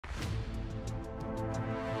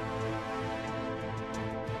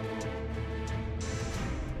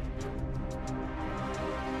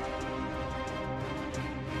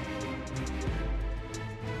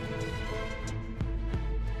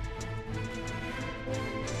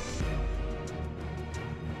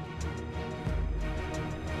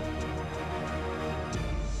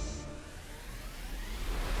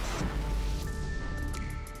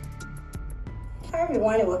Hi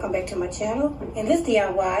everyone, and welcome back to my channel. In this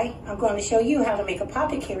DIY, I'm going to show you how to make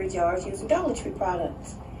apothecary jars using Dollar Tree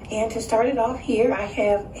products. And to start it off here, I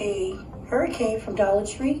have a hurricane from Dollar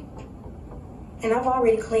Tree. And I've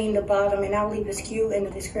already cleaned the bottom, and I'll leave the SKU in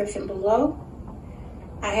the description below.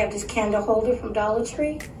 I have this candle holder from Dollar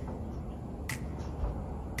Tree.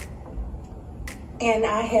 And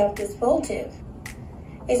I have this VOTIVE.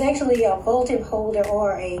 It's actually a VOTIVE holder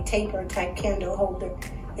or a taper type candle holder.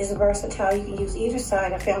 It's versatile. You can use either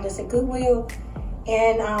side. I found this at Goodwill,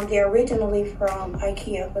 and they're originally from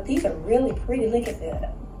IKEA, but these are really pretty. Look at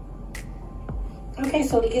that. Okay,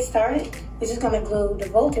 so to get started, we're just going to glue the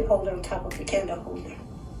VOTIVE holder on top of the candle holder.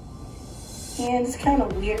 And it's kind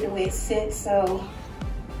of weird the way it sits, so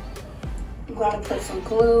I'm going to put some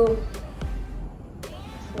glue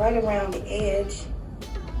right around the edge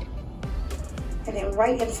and then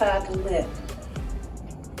right inside the lip.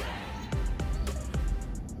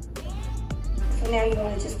 So now you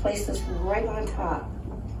want to just place this right on top.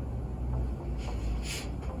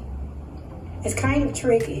 It's kind of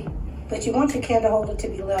tricky, but you want your candle holder to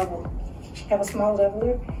be level. Have a small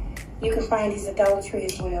leveler. You can find these at Dollar Tree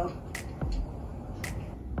as well.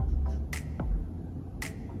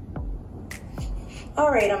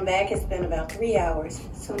 Alright, I'm back. It's been about 3 hours.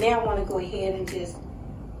 So now I want to go ahead and just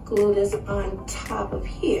glue this on top of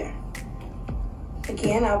here.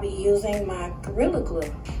 Again, I'll be using my Gorilla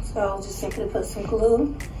Glue. So I'll just simply put some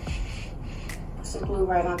glue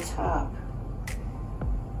right on top.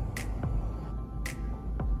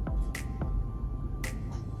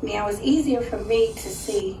 Now it's easier for me to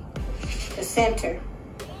see the center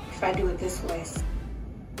if I do it this way.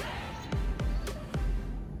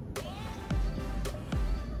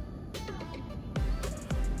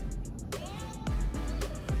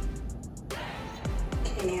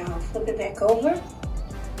 Okay, now I'll flip it back over.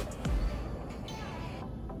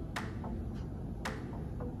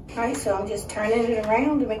 Alright, so I'm just turning it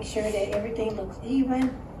around to make sure that everything looks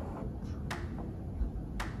even.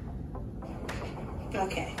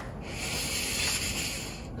 Okay.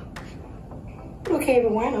 Okay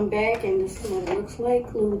everyone, I'm back and this is what it looks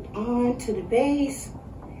like glued on to the base.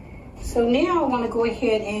 So now I want to go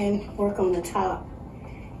ahead and work on the top.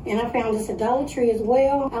 And I found this at Dollar Tree as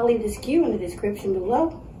well. I'll leave the SKU in the description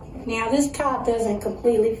below. Now this top doesn't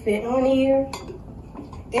completely fit on here.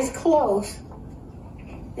 It's close,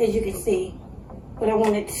 as you can see, but I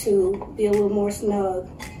want it to be a little more snug.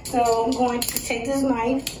 So I'm going to take this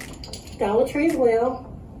knife, Dollar Tree as well,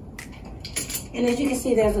 and as you can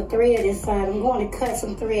see there's a thread inside. I'm going to cut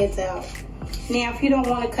some threads out. Now if you don't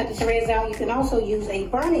want to cut the threads out, you can also use a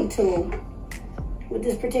burning tool with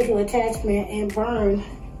this particular attachment and burn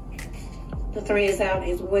the threads out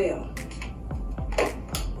as well.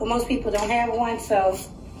 But most people don't have one, so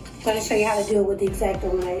I'm going to show you how to do it with the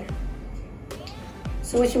X-Acto knife.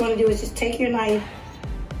 So what you want to do is just take your knife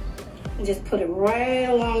and just put it right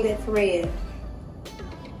along that thread.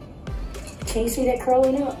 Can you see that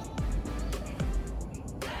curling up?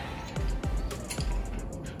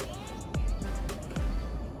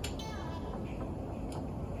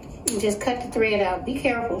 And just cut the thread out. Be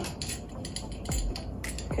careful,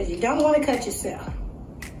 because you don't want to cut yourself.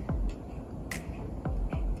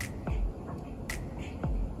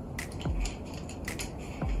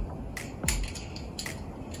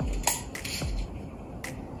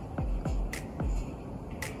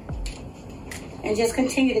 And just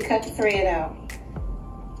continue to cut the thread out.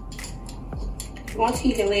 Once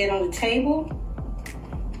you can lay it on the table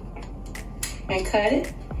and cut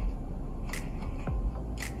it.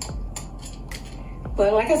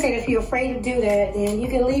 But like I said, if you're afraid to do that, then you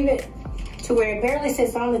can leave it to where it barely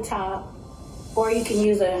sits on the top, or you can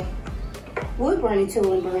use a wood burning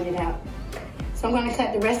tool and burn it out. So I'm going to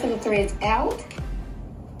cut the rest of the threads out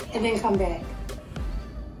and then come back.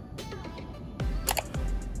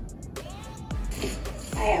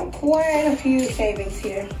 I have quite a few shavings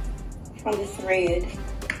here from the thread.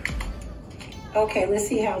 Okay, let's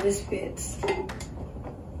see how this fits.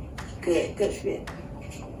 Good fit.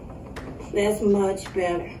 That's much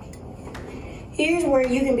better. Here's where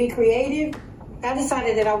you can be creative. I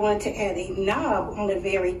decided that I wanted to add a knob on the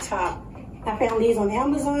very top. I found these on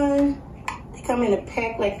Amazon. They come in a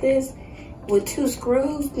pack like this with 2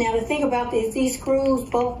 screws. Now the thing about this, these screws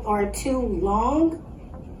both are too long.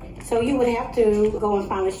 So you would have to go and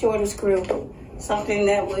find a shorter screw, something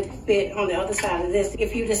that would fit on the other side of this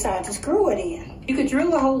if you decide to screw it in. You could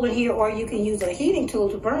drill a hole in here, or you can use a heating tool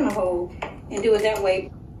to burn a hole and do it that way.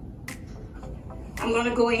 I'm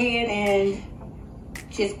gonna go ahead and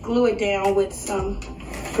just glue it down with some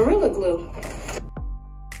Gorilla Glue.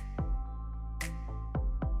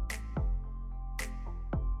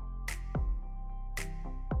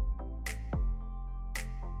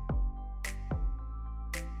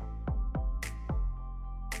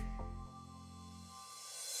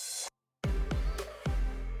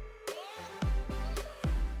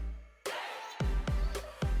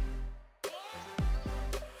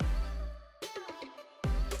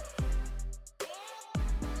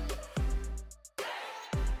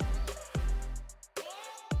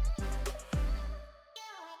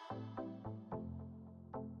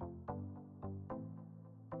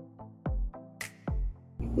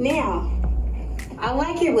 Now, I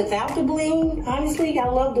like it without the bling. Honestly, I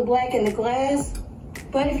love the black and the glass.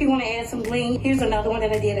 But if you want to add some bling, here's another one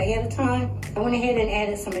that I did ahead of time. I went ahead and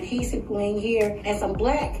added some adhesive bling here and some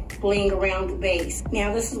black bling around the base.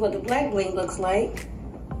 Now, this is what the black bling looks like.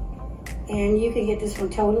 And you can get this from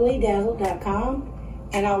totallydazzled.com.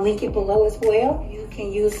 And I'll link it below as well. You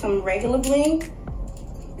can use some regular bling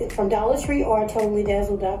from Dollar Tree or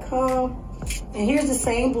totallydazzled.com. And here's the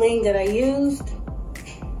same bling that I used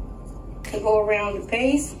to go around the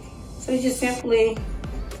base. So you just simply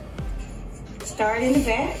start in the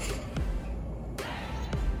back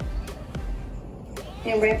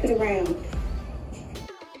and wrap it around.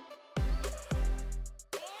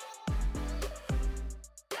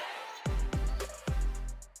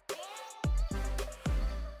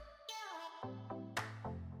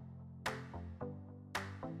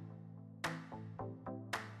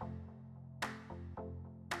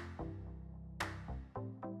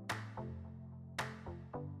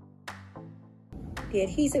 The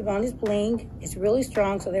adhesive on this bling is really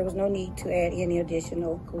strong, so there was no need to add any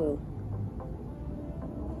additional glue.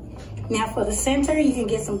 Now for the center, you can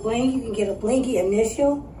get some bling. You can get a blingy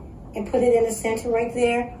initial and put it in the center right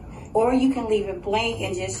there. Or you can leave it blank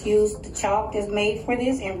and just use the chalk that's made for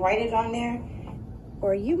this and write it on there.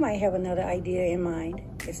 Or you might have another idea in mind.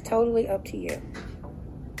 It's totally up to you.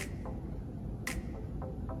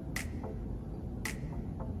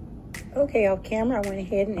 Okay, off camera, I went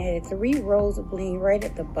ahead and added 3 rows of bling right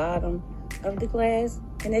at the bottom of the glass.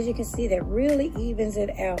 And as you can see, that really evens it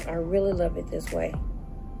out. I really love it this way.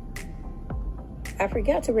 I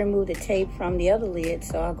forgot to remove the tape from the other lid,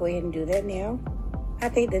 so I'll go ahead and do that now. I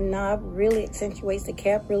think the knob really accentuates the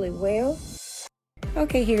cap really well.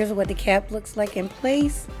 Okay, here's what the cap looks like in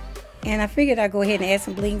place. And I figured I'd go ahead and add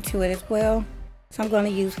some bling to it as well. So I'm going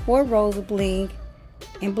to use 4 rows of bling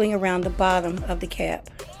and bling around the bottom of the cap.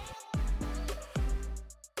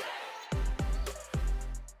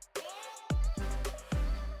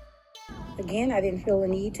 Again, I didn't feel the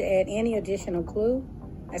need to add any additional glue.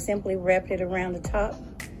 I simply wrapped it around the top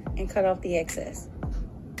and cut off the excess.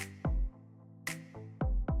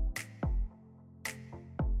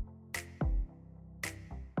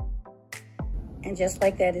 And just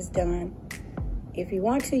like that, it's done. If you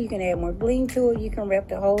want to, you can add more bling to it. You can wrap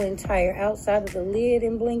the whole entire outside of the lid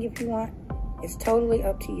in bling if you want. It's totally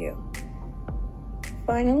up to you.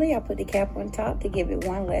 Finally, I put the cap on top to give it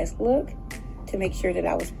one last look, to make sure that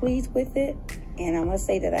I was pleased with it, and I must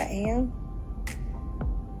say that I am.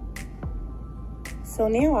 So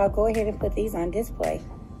now I'll go ahead and put these on display.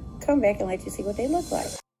 Come back and let you see what they look like.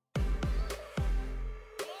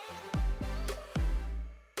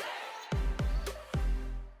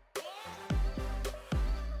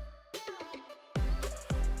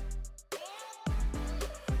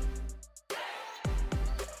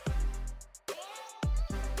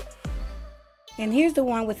 And here's the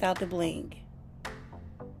one without the bling.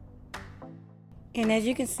 And as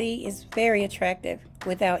you can see, it's very attractive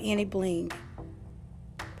without any bling.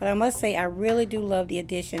 But I must say, I really do love the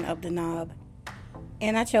addition of the knob.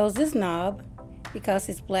 And I chose this knob because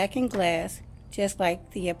it's black and glass, just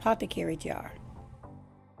like the apothecary jar.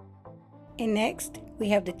 And next, we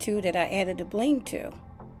have the 2 that I added the bling to.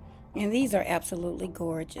 And these are absolutely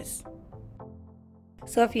gorgeous.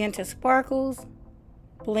 So if you're into sparkles,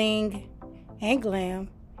 bling, and glam,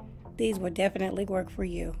 these will definitely work for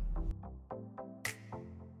you.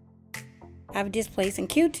 I've displayed some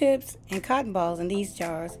Q-tips and cotton balls in these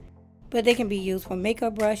jars, but they can be used for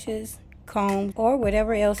makeup brushes, combs, or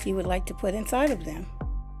whatever else you would like to put inside of them.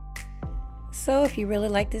 So if you really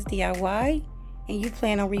like this DIY and you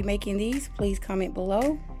plan on remaking these, please comment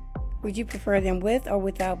below. Would you prefer them with or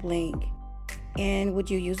without bling? And would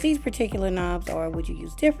you use these particular knobs or would you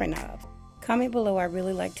use different knobs? Comment below, I'd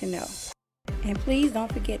really like to know. And please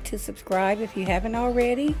don't forget to subscribe if you haven't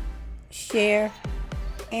already, share,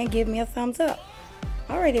 and give me a thumbs up.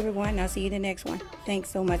 Alright everyone, I'll see you in the next one. Thanks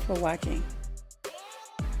so much for watching.